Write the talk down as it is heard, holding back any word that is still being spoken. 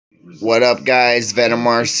What up, guys? Venom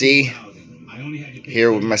RC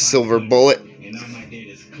here with my silver bullet.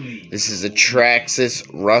 This is a Traxxas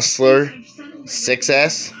Rustler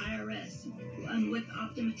 6S.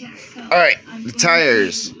 Alright, the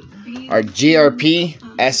tires are GRP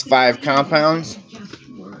S5 compounds.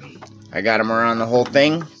 I got them around the whole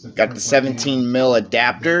thing. Got the 17 mil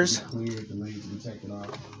adapters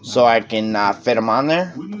so I can fit them on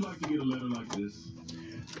there.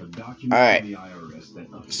 Alright,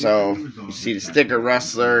 so you see the sticker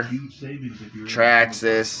Rustler,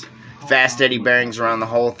 Traxxas, fast eddy bearings around the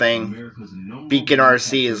whole thing. Beacon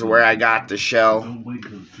RC is where I got the shell,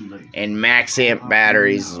 and max amp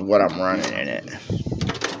batteries is what I'm running in it.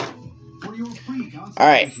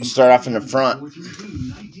 Alright, we'll start off in the front.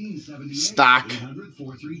 Stock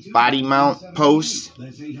body mount post,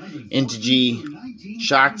 G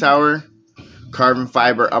shock tower, carbon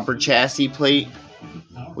fiber upper chassis plate.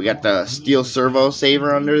 We got the steel servo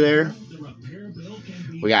saver under there.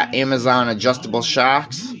 We got Amazon adjustable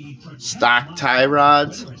shocks, stock tie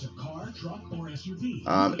rods,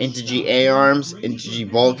 G A-arms, G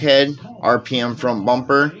bulkhead, RPM front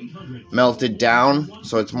bumper, melted down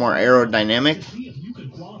so it's more aerodynamic,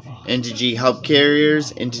 G hub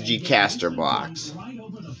carriers, G caster blocks.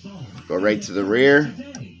 Go right to the rear,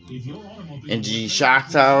 G shock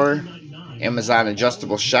tower, Amazon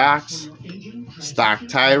adjustable shocks, stock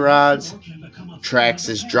tie rods,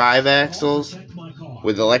 Traxxas drive axles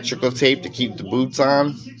with electrical tape to keep the boots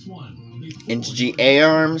on, G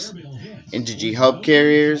A-arms, G hub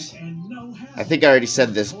carriers. I think I already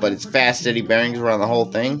said this, but it's fast eddy bearings around the whole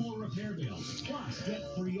thing.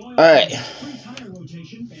 Alright,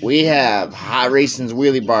 we have Hot Racing's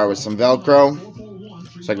wheelie bar with some Velcro,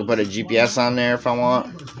 so I can put a GPS on there if I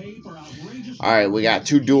want. Alright, we got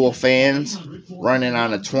two dual fans running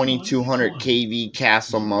on a 2200 kV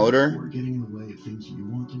Castle motor.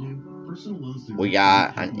 We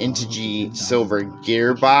got an G silver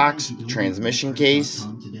gearbox transmission case.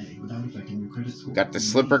 We got the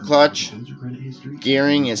slipper clutch.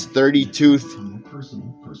 Gearing is 30 tooth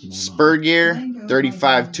spur gear,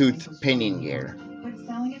 35 tooth pinion gear.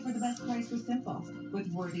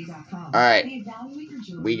 Alright,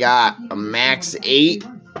 we got a Max 8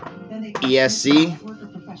 ESC.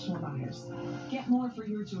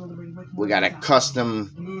 We got a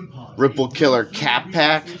custom Ripple Killer cap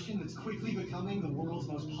pack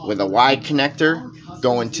with a Y connector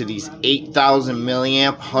going to these 8,000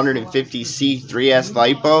 milliamp 150C 3S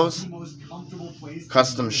lipos.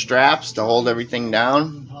 Custom straps to hold everything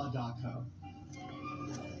down.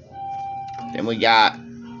 Then we got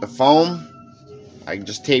the foam. I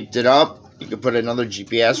just taped it up. You can put another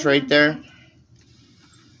GPS right there.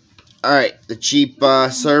 Alright, the cheap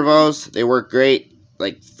servos, they work great.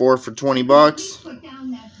 Like 4 for 20 bucks.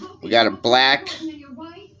 We got a black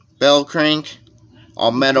bell crank,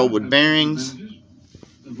 all metal with bearings.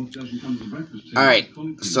 Alright,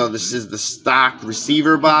 so this is the stock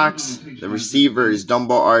receiver box. The receiver is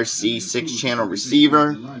Dumbo RC 6-channel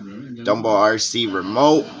receiver, Dumbo RC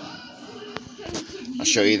remote. I'll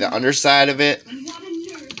show you the underside of it.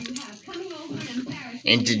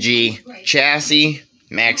 G chassis,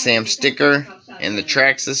 max amp sticker, and the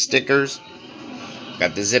Traxxas stickers.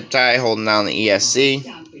 Got the zip tie holding down the ESC.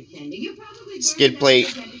 Skid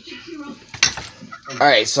plate.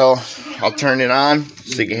 Alright, so I'll turn it on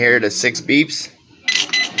so you can hear the 6 beeps.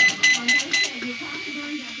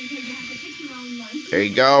 There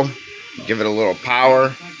you go. Give it a little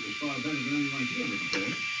power.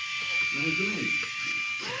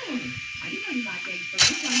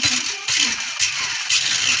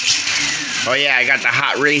 Oh yeah, I got the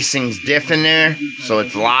Hot Racing's diff in there, so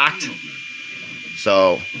it's locked.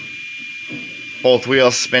 So both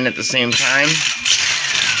wheels spin at the same time.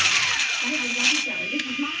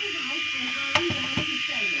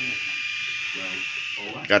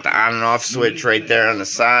 Got the on and off switch right there on the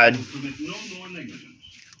side.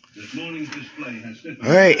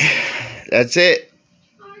 Alright, that's it.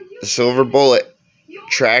 The silver bullet.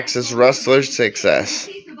 Traxxas Rustler 6S.